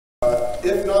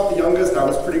If not the youngest, I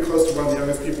was pretty close to one of the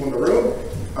youngest people in the room,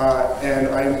 and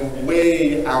I'm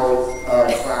way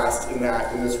outclassed in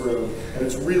this room. And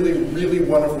it's really, really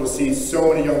wonderful to see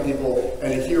so many young people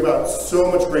and to hear about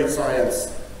so much great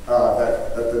science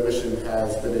that the mission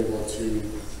has been able to do.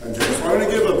 So I'm going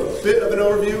to give a bit of an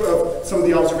overview of some of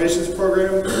the observations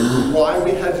program, why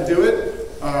we had to do it.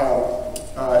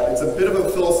 It's a bit of a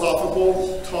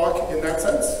philosophical talk in that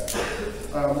sense.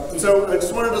 So I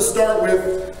just wanted to start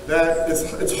with that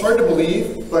it's hard to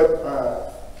believe, but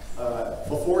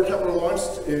before Kepler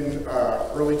launched in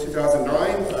early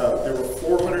 2009, there were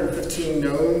 415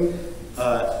 known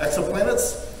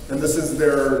exoplanets, and this is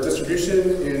their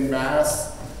distribution in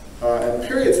mass and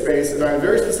period space. And I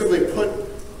very specifically put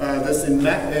this in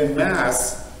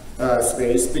mass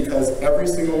space because every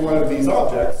single one of these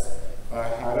objects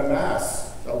had a mass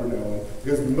that were known,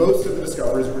 because most of the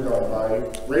discoveries were done by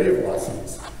radio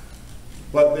velocities.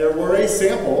 But there were a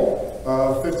sample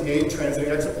of 58 transiting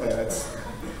exoplanets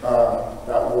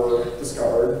that were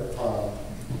discovered,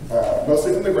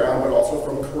 mostly from the ground, but also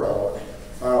from Corella.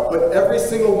 But every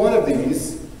single one of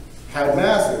these had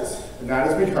masses, and that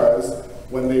is because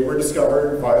when they were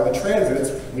discovered via the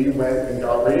transits, we went and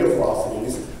got radio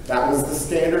velocities. That was the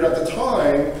standard at the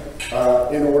time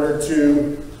in order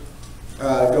to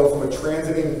go from a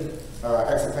transiting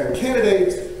exoplanet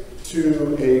candidate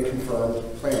to a confirmed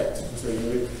planet. So you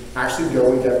would actually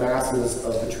go and get masses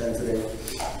of the transiting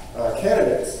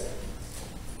candidates.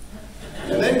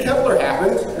 And then Kepler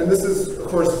happened, and this is, of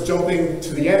course, jumping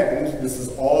to the end. This is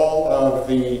all of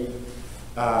the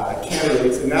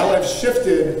candidates, and now I've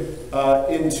shifted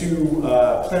into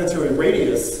planetary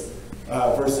radius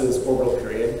versus orbital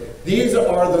period. These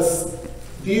are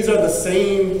the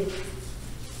same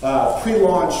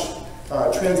pre-launch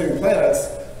transiting planets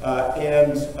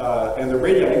and the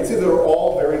radii. You can see they're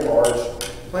all very large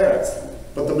planets.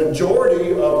 But the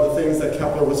majority of the things that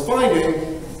Kepler was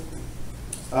finding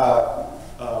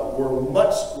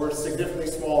were significantly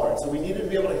smaller. And so we needed to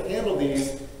be able to handle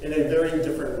these in a very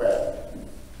different way.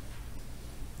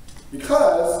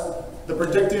 Because the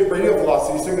predicted radial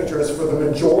velocity signatures for the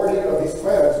majority of these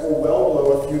planets were well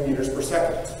below a few meters per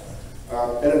second.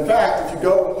 And in fact, if you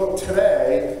go and look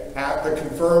today at the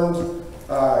confirmed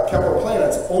Kepler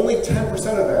planets, only 10%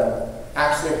 of them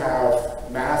actually have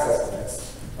mass estimates.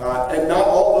 And not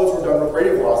all of those were done with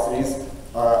radial velocities.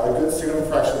 A good significant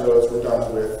fraction of those were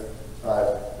done with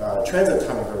transit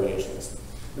timing variations.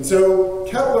 And so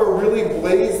Kepler really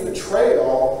blazed the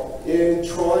trail in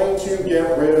trying to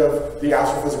get rid of the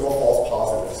astrophysical false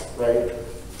positives, right?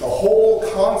 The whole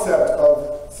concept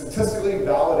of statistically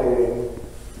validating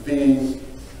the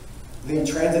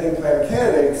transiting planet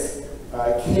candidates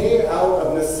came out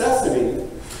of necessity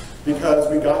because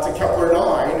we got to Kepler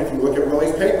 9, if you look at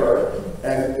Willie's paper,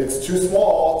 and it's too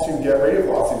small to get radio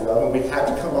velocities of, and we had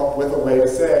to come up with a way to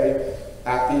say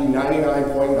at the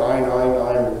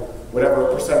 99.999 whatever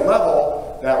percent level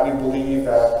that we believe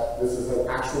that this is an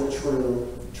actual true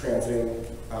transiting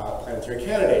planetary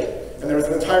candidate. And there was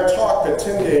an entire talk that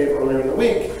Tim gave earlier in the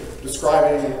week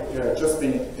describing just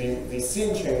the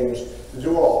scene change to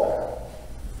do all of that.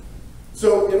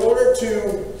 So in order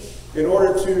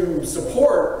to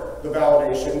support the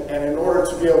validation and in order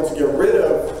to be able to get rid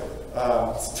of,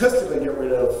 statistically get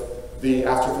rid of the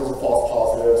astrophysical false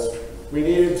positives, we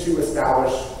needed to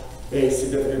establish a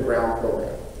significant ground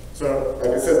program. So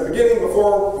like I said at the beginning,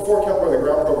 before Kepler, the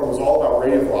ground program was all about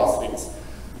radial velocities.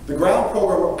 The ground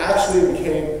program actually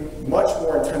became much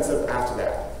more intensive after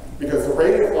that, because the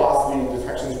radial velocity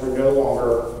detections were no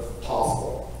longer possible.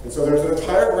 And so there's an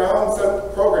entire ground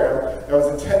program that was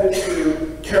intended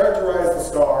to characterize the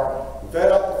star,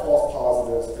 vet out the false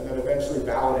positives, and then eventually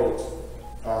validate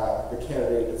the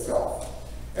candidate itself.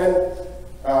 And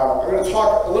I'm going to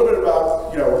talk a little bit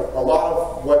about a lot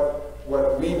of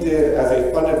what we did as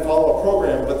a funded follow-up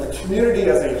program, but the community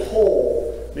as a whole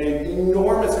made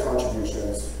enormous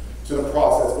contributions to the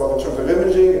process, both in terms of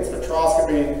imaging and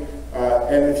spectroscopy.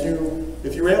 And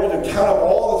if you were able to count up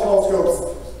all the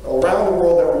telescopes around the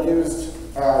world that were used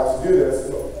to do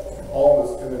this,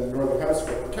 all in the northern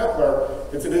hemisphere for Kepler,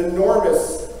 it's an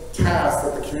enormous task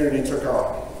that the community took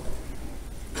on.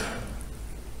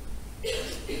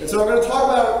 And so I'm going to talk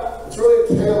about, it's really a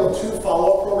tale of two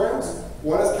follow-up programs.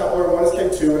 One is Kepler and one is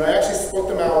K2, and I actually split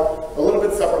them out a little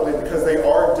bit separately because they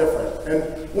are different.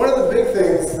 And one of the big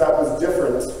things that was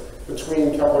different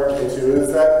between Kepler and K2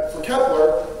 is that for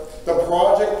Kepler, the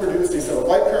project produced a set of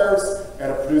light curves,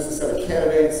 and it produced a set of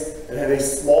candidates, and had a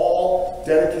small,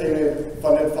 dedicated,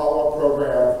 funded follow-up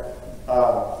program.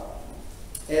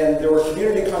 And there were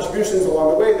community contributions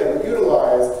along the way that were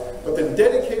utilized, but the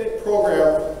dedicated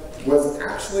program was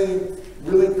actually actually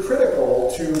really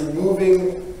critical to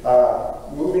moving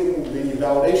the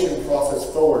validation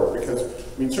process forward, because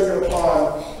we took it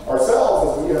upon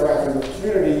ourselves as we interacted with the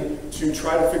community to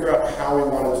try to figure out how we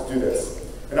wanted to do this.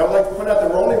 And I would like to point out there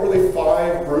were only really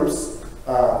 5 groups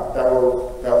that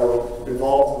were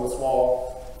involved in the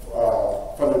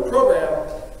small funded program,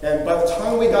 and by the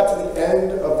time we got to the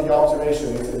end of the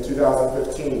observations in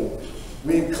 2015,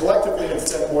 we collectively had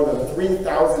spent more than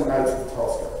 3,000 nights at the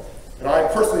telescope. And I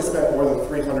personally spent more than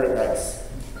 300 nights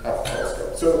at the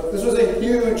telescope. So this was a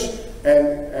huge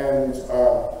and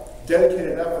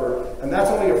dedicated effort, and that's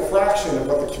only a fraction of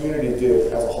what the community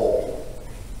did as a whole.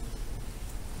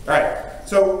 All right,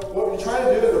 so what we're trying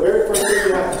to do, the very first thing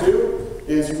you have to do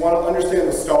is you want to understand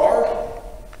the star,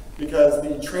 because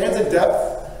the transit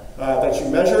depth that you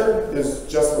measure is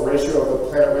just the ratio of the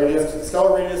planet radius to the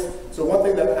stellar radius. So one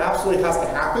thing that absolutely has to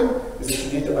happen is that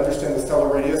you need to understand the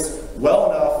stellar radius well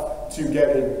enough to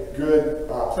get a good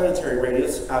planetary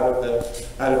radius out of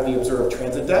the observed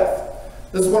transit depth.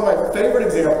 This is one of my favorite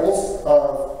examples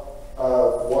of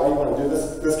why you want to do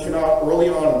this. This came out early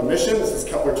on in the mission. This is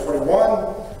Kepler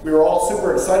 21. We were all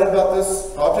super excited about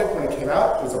this object when it came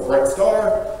out. It was a bright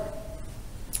star.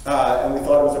 And we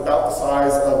thought it was about the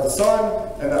size of the sun,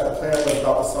 and that the planet was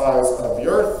about the size of the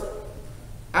Earth.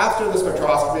 After the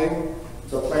spectroscopy,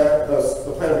 the planet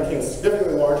became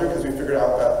significantly larger because we figured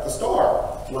out that the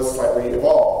star was slightly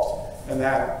evolved, and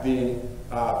that the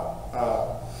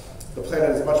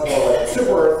planet is much more like a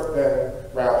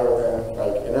super-Earth rather than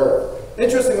like an Earth.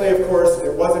 Interestingly, of course,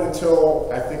 it wasn't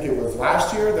until I think it was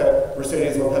last year that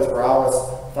Mercedes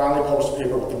Lopez-Morales finally published a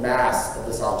paper with the mass of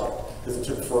this object, because it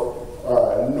took for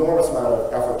an enormous amount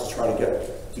of effort to try to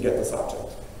get this object.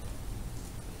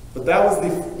 But that was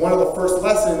one of the first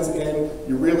lessons in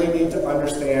you really need to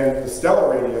understand the stellar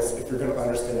radius if you're going to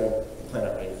understand the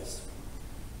planet radius.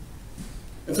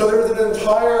 And so there was an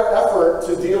entire effort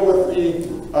to deal with the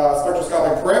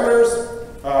spectroscopic parameters.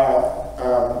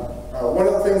 One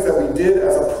of the things that we did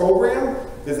as a program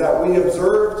is that we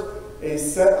observed a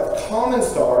set of common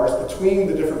stars between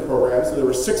the different programs. So there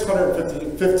were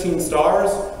 615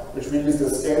 stars, which we used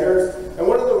as standards. And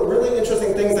one of the really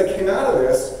interesting things that came out of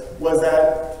this was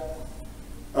that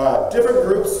different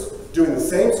groups doing the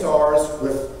same stars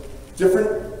with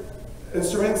different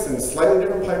instruments and slightly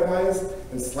different pipelines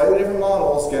and slightly different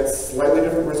models get slightly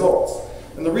different results.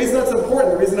 And the reason that's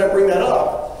important, the reason I bring that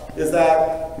up, is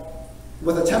that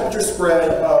with a temperature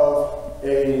spread of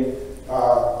a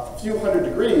few hundred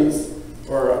degrees,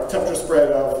 or a temperature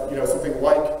spread of something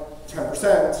like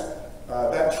 10%,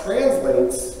 that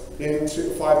translates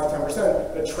into 5 to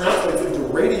 10%. That translates into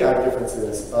radii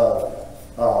differences of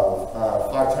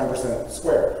 5–10%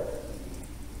 squared.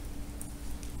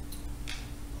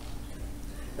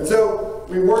 And so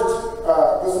we worked.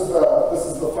 This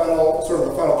is the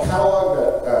final catalog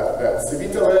that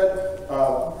Civita led.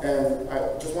 And I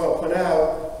just want to point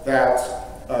out that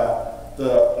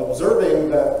the observing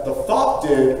that the thought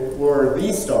did were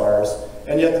these stars,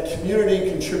 and yet the community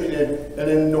contributed an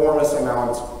enormous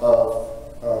amount of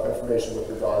information with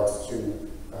regards to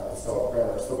stellar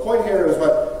parameters. The point here is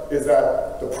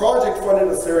that the project funded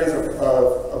a series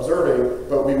of observing,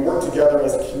 but we worked together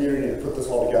as a community to put this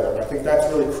all together. And I think that's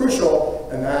really crucial,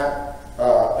 and that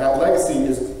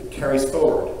legacy carries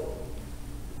forward.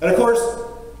 And of course,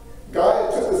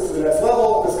 Gaia took this to the next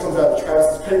level. This comes out of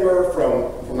Travis's paper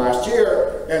from last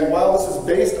year, and while this is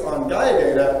based on Gaia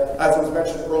data, as was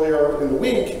mentioned earlier in the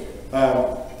week,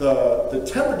 the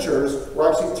temperatures were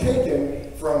actually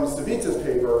taken from Civita's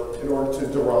paper in order to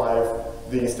derive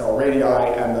the stellar radii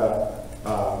and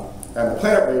the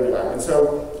planet radii. And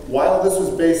so while this was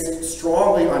based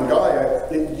strongly on Gaia,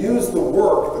 it used the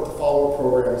work that the follow-up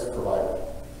programs provided.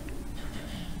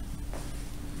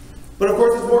 But of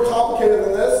course, it's more complicated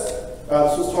than this.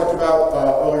 This was talked about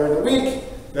earlier in the week,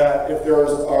 that if there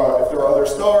are other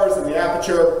stars in the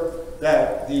aperture,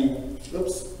 that the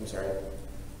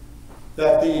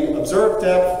observed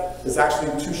depth is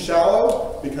actually too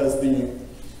shallow because the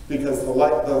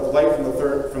light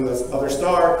from this other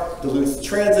star dilutes the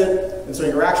transit, and so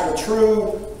your actual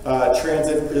true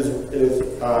transit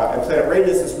and planet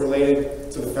radius is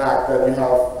related to the fact that you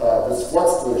have this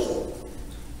flux dilution.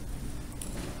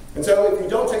 And so if you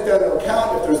don't take that into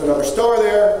account, if there's another star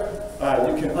there,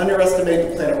 you can underestimate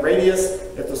the planet radius.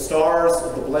 If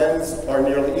the blends are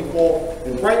nearly equal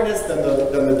in brightness, then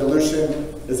the dilution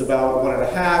is about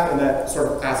 1.5, and that sort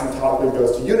of asymptotically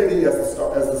goes to unity as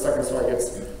the second star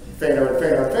gets fainter and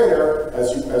fainter and fainter,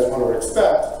 as one would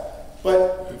expect.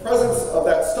 But the presence of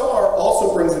that star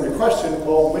also brings into question,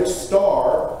 well, which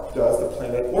star does the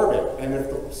planet orbit. And if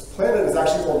the planet is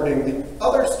actually orbiting the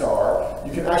other star,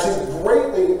 you can actually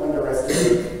greatly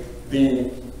underestimate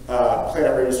the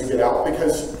planet radius you get out,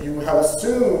 because you have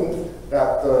assumed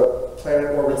that the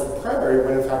planet orbits the primary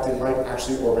when in fact it might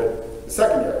actually orbit the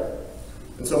secondary.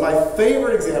 And so my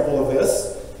favorite example of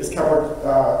this is Kepler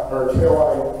or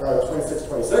KOI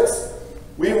 2626.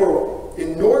 We were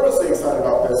enormously excited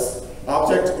about this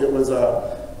object. It was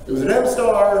an M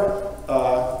star.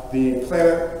 The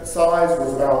planet size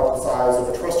was about the size of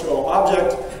a terrestrial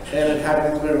object, and it had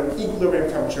an equilibrium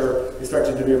temperature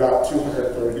expected to be about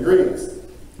 230 degrees.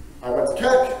 I went to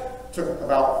Keck, took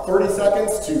about 30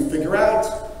 seconds to figure out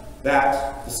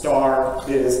that the star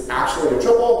is actually a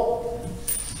triple,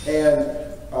 and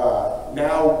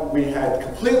now we had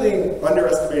completely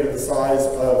underestimated the size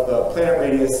of the planet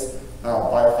radius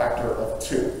by a factor of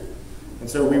 2. And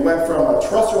so we went from a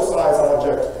terrestrial sized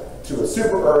object to a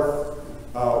super Earth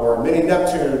or a mini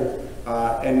Neptune,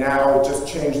 and now it just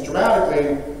changed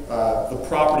dramatically the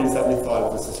properties that we thought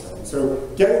of the system. So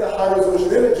getting the high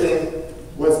resolution imaging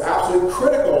was absolutely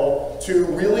critical to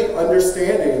really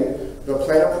understanding the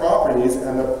planet properties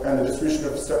and the distribution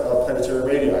of planetary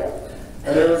radii.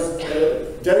 And there was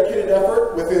a dedicated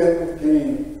effort within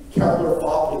the Kepler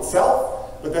FOP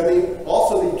itself, but then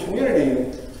also the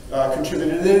community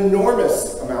contributed an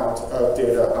enormous amount of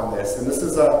data on this. And this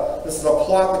is a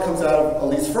plot that comes out of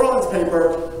Elise Furlan's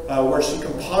paper, where she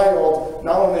compiled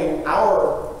not only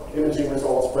our imaging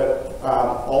results, but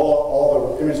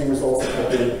all the imaging results that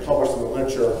have been published in the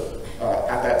literature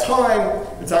at that time.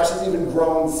 It's actually even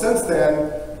grown since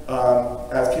then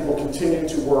as people continue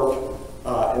to work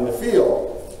in the field.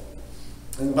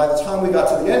 And by the time we got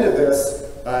to the end of this,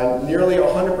 nearly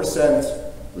 100%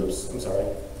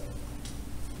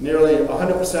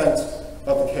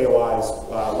 of the KOIs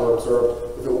were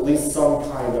observed with at least some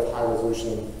kind of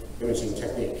high-resolution imaging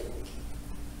technique.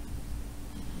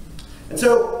 And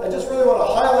so I just really want to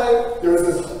highlight there's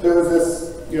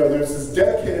this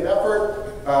dedicated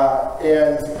effort,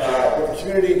 and the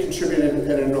community contributed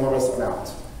an enormous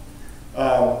amount.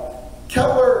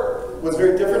 Kepler was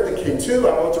very different than K2. I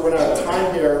don't want to run out of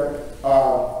time here.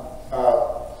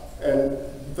 And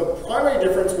the primary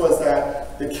difference was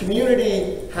that the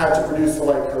community had to produce the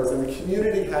light curves, and the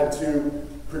community had to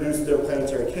produce their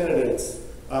planetary candidates.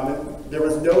 And there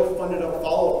was no funded-up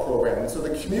follow-up program. And so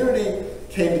the community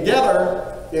came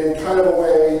together in kind of a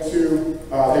way to,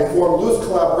 they formed loose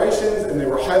collaborations, and they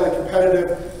were highly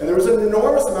competitive, and there was an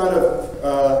enormous amount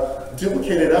of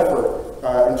duplicated effort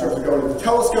in terms of going to the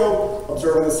telescope,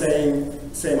 observing the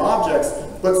same objects.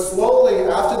 But slowly,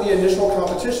 after the initial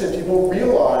competition, people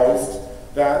realized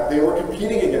that they were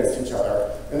competing against each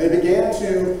other, and they began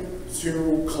to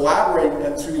collaborate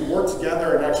and to work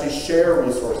together and actually share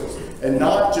resources, and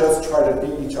not just try to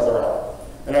beat each other out.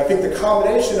 And I think the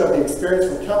combination of the experience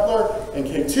from Kepler and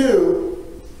K2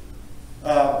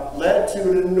 led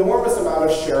to an enormous amount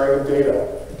of sharing of data.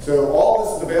 So all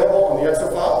this is available on the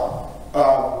exafile.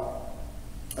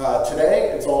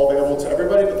 Today, it's all available to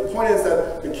everybody, but the point is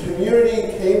that the community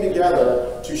came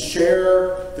together to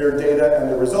share their data and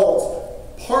their results,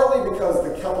 partly because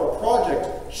the Kepler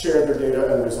project shared their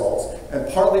data and results, and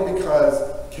partly because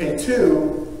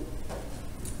K2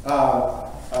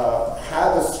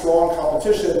 had this strong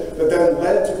competition that then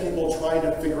led to people trying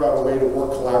to figure out a way to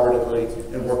work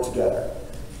collaboratively and work together.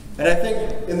 And I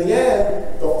think, in the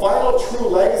end, the final true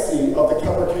legacy of the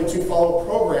Kepler K2 follow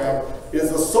program is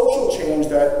the social change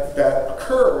that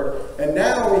occurred, and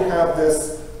now we have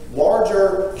this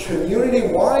larger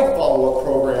community-wide follow-up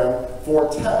program for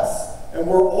tests. And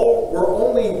we're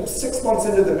only 6 months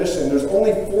into the mission. There's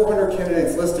only 400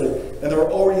 candidates listed, and there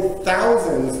are already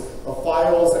thousands of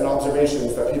files and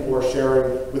observations that people are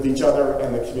sharing with each other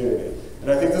and the community.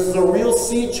 And I think this is a real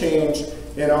sea change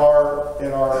in our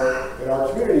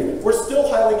community. We're still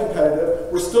highly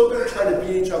competitive. We're still going to try to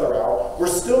beat each other out. We're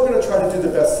still going to try to do the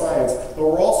best science, but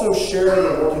we're also sharing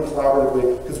and working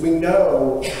collaboratively because we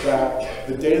know that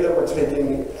the data that we're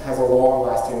taking has a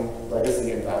long-lasting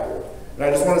legacy and value. And I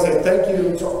just want to say thank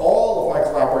you to all of my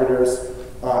collaborators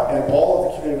and all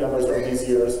of the community members over these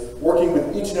years. Working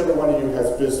with each and every one of you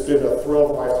has just been a thrill of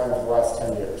a lifetime for the last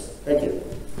 10 years. Thank you.